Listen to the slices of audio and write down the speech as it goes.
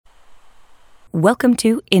Welcome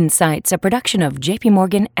to Insights, a production of JP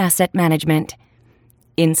Morgan Asset Management.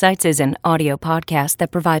 Insights is an audio podcast that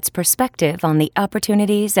provides perspective on the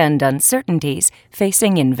opportunities and uncertainties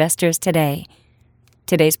facing investors today.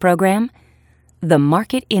 Today's program, the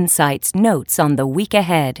Market Insights Notes on the Week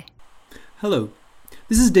Ahead. Hello,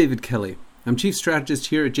 this is David Kelly. I'm Chief Strategist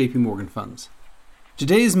here at JP Morgan Funds.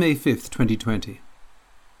 Today is May 5th, 2020.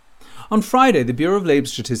 On Friday, the Bureau of Labour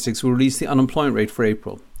Statistics will release the unemployment rate for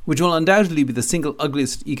April, which will undoubtedly be the single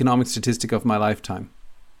ugliest economic statistic of my lifetime.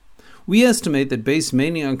 We estimate that based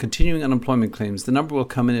mainly on continuing unemployment claims, the number will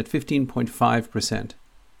come in at 15.5%.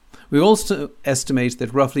 We also estimate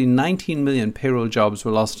that roughly 19 million payroll jobs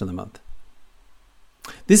were lost in the month.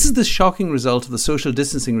 This is the shocking result of the social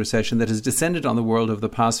distancing recession that has descended on the world over the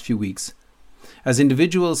past few weeks, as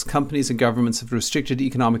individuals, companies and governments have restricted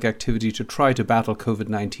economic activity to try to battle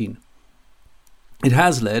COVID-19. It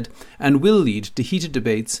has led, and will lead, to heated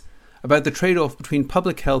debates about the trade-off between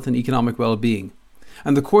public health and economic well-being,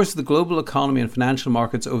 and the course of the global economy and financial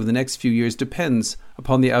markets over the next few years depends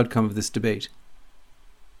upon the outcome of this debate.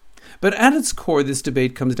 But at its core, this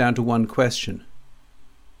debate comes down to one question.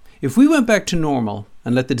 If we went back to normal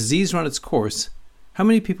and let the disease run its course, how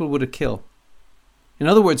many people would it kill? In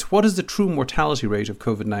other words, what is the true mortality rate of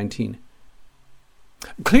COVID-19?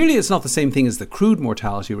 Clearly, it's not the same thing as the crude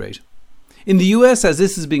mortality rate. In the US, as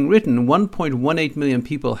this is being written, 1.18 million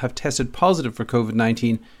people have tested positive for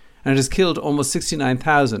COVID-19 and it has killed almost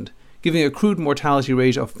 69,000, giving a crude mortality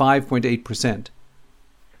rate of 5.8%.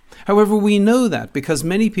 However, we know that because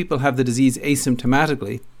many people have the disease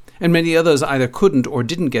asymptomatically, and many others either couldn't or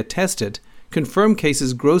didn't get tested, confirmed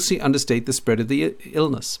cases grossly understate the spread of the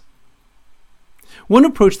illness. One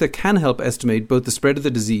approach that can help estimate both the spread of the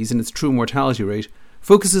disease and its true mortality rate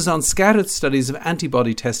focuses on scattered studies of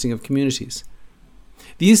antibody testing of communities.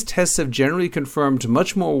 These tests have generally confirmed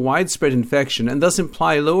much more widespread infection and thus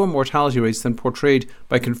imply lower mortality rates than portrayed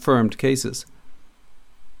by confirmed cases.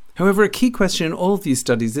 However, a key question in all of these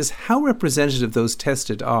studies is how representative those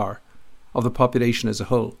tested are of the population as a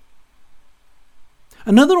whole.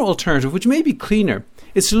 Another alternative, which may be cleaner,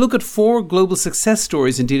 is to look at 4 global success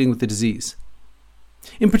stories in dealing with the disease.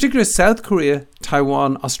 In particular, South Korea,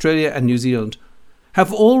 Taiwan, Australia and New Zealand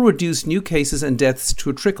have all reduced new cases and deaths to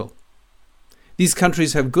a trickle. These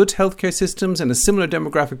countries have good healthcare systems and a similar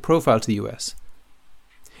demographic profile to the US.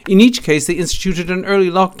 In each case, they instituted an early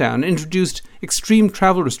lockdown and introduced extreme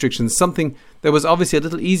travel restrictions, something that was obviously a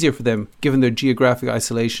little easier for them given their geographic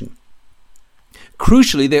isolation.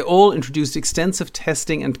 Crucially, they all introduced extensive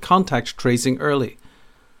testing and contact tracing early.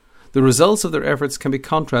 The results of their efforts can be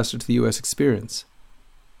contrasted to the US experience.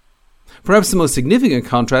 Perhaps the most significant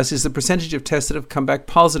contrast is the percentage of tests that have come back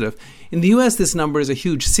positive. In the US, this number is a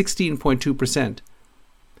huge 16.2%.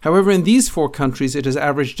 However, in these 4 countries, it has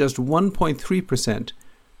averaged just 1.3%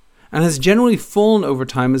 and has generally fallen over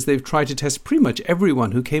time as they've tried to test pretty much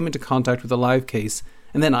everyone who came into contact with a live case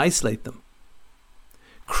and then isolate them.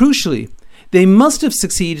 Crucially, they must have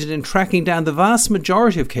succeeded in tracking down the vast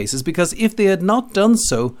majority of cases because if they had not done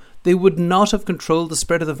so, they would not have controlled the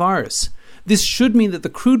spread of the virus. This should mean that the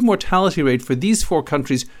crude mortality rate for these 4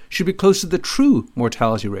 countries should be close to the true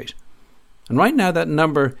mortality rate. And right now that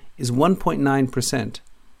number is 1.9%.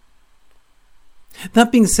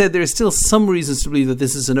 That being said, there are still some reasons to believe that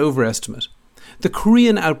this is an overestimate. The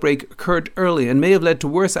Korean outbreak occurred early and may have led to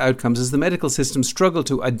worse outcomes as the medical system struggled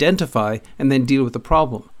to identify and then deal with the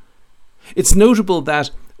problem. It's notable that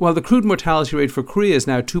while the crude mortality rate for Korea is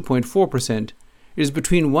now 2.4%, it is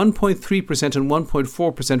between 1.3% and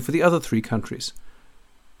 1.4% for the other 3 countries.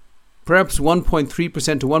 Perhaps 1.3%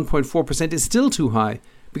 to 1.4% is still too high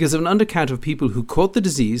because of an undercount of people who caught the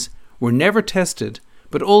disease, were never tested,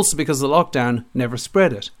 but also because the lockdown never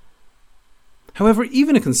spread it. However,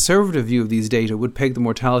 even a conservative view of these data would peg the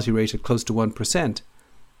mortality rate at close to 1%.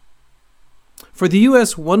 For the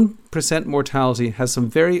US, 1% mortality has some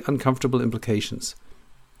very uncomfortable implications.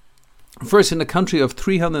 First, in a country of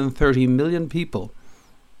 330 million people,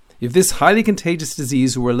 if this highly contagious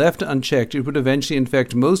disease were left unchecked, it would eventually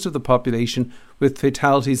infect most of the population with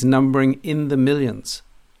fatalities numbering in the millions.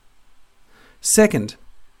 Second,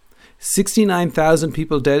 69,000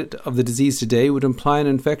 people dead of the disease today would imply an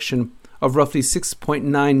infection of roughly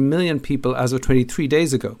 6.9 million people as of 23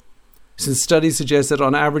 days ago, since studies suggest that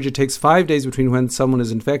on average it takes 5 days between when someone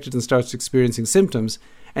is infected and starts experiencing symptoms,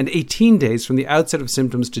 and 18 days from the outset of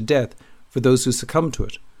symptoms to death for those who succumb to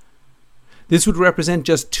it. This would represent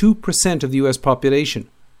just 2% of the US population.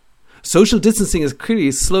 Social distancing has clearly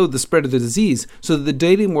slowed the spread of the disease, so that the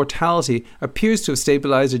daily mortality appears to have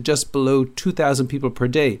stabilized at just below 2,000 people per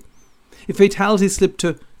day. If fatalities slip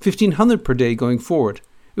to 1,500 per day going forward,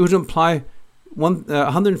 it would imply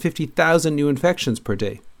 150,000 new infections per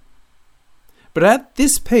day. But at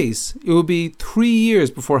this pace, it will be 3 years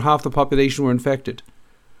before half the population were infected.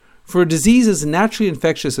 For a disease as naturally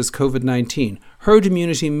infectious as COVID-19, herd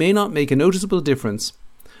immunity may not make a noticeable difference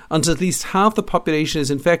until at least half the population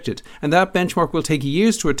is infected, and that benchmark will take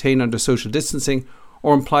years to attain under social distancing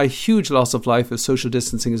or imply huge loss of life if social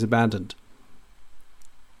distancing is abandoned.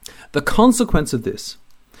 The consequence of this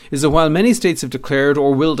is that while many states have declared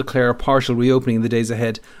or will declare a partial reopening in the days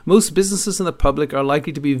ahead, most businesses and the public are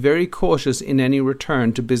likely to be very cautious in any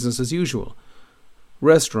return to business as usual.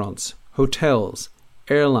 Restaurants, hotels,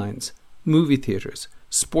 airlines, movie theatres,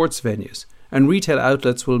 sports venues, and retail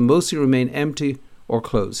outlets will mostly remain empty or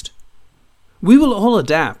closed. We will all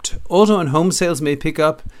adapt. Auto and home sales may pick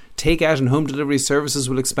up, takeout and home delivery services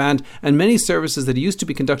will expand, and many services that used to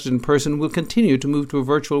be conducted in person will continue to move to a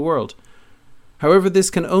virtual world. However, this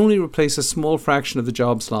can only replace a small fraction of the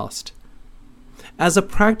jobs lost. As a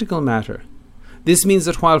practical matter, this means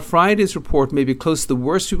that while Friday's report may be close to the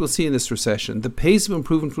worst we will see in this recession, the pace of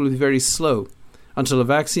improvement will be very slow until a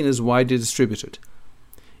vaccine is widely distributed.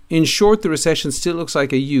 In short, the recession still looks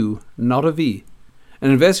like a U, not a V,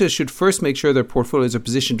 and investors should first make sure their portfolios are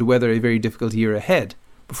positioned to weather a very difficult year ahead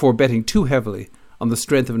before betting too heavily on the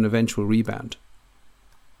strength of an eventual rebound.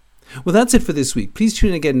 Well, that's it for this week. Please tune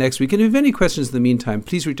in again next week, and if you have any questions in the meantime,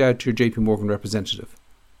 please reach out to your JP Morgan representative.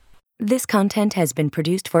 This content has been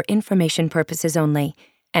produced for information purposes only,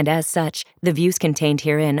 and as such, the views contained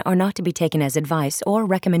herein are not to be taken as advice or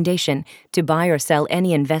recommendation to buy or sell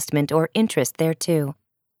any investment or interest thereto.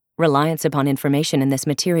 Reliance upon information in this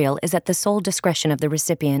material is at the sole discretion of the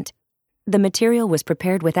recipient. The material was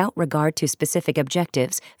prepared without regard to specific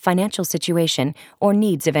objectives, financial situation, or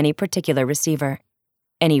needs of any particular receiver.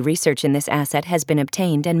 Any research in this asset has been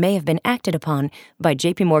obtained and may have been acted upon by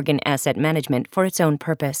JP Morgan Asset Management for its own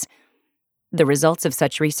purpose. The results of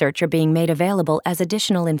such research are being made available as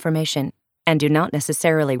additional information and do not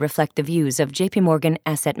necessarily reflect the views of JP Morgan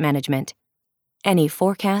Asset Management. Any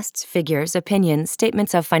forecasts, figures, opinions,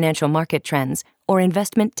 statements of financial market trends, or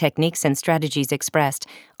investment techniques and strategies expressed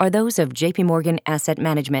are those of JP Morgan Asset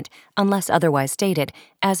Management unless otherwise stated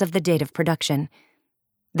as of the date of production.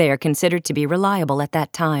 They are considered to be reliable at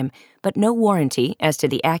that time, but no warranty as to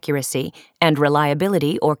the accuracy and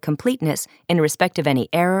reliability or completeness in respect of any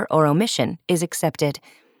error or omission is accepted.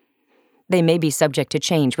 They may be subject to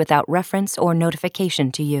change without reference or notification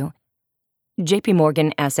to you. JP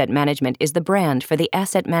Morgan Asset Management is the brand for the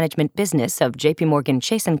asset management business of JP Morgan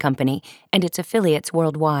Chase & Company and its affiliates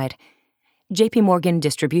worldwide. JP Morgan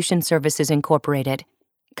Distribution Services Incorporated.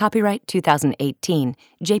 Copyright 2018,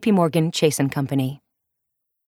 JP Morgan Chase & Company.